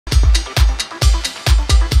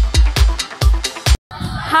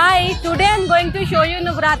Today I'm going to show you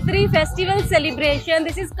Navratri festival celebration.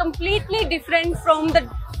 This is completely different from the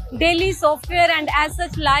daily software and as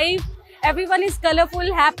such live. Everyone is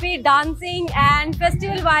colorful, happy, dancing and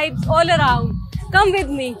festival vibes all around. Come with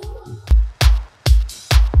me.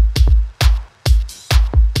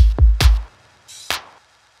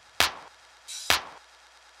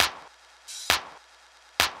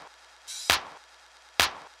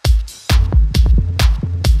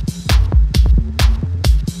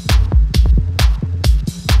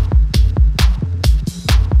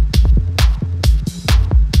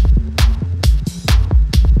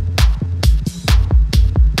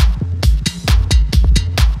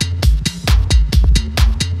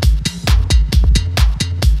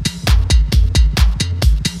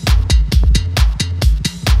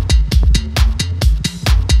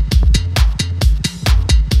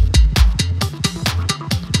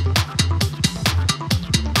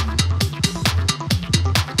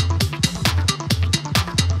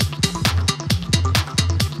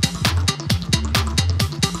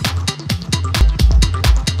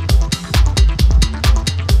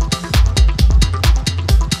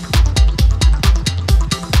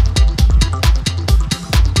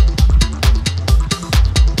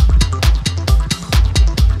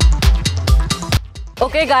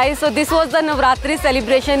 Okay guys, so this was the Navratri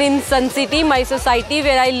celebration in Suncity, my society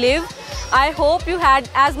where I live. I hope you had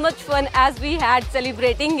as much fun as we had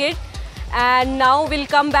celebrating it. And now we'll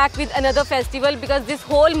come back with another festival because this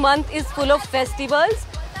whole month is full of festivals.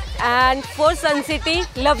 And for Suncity,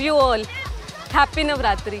 love you all. Happy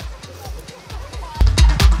Navratri.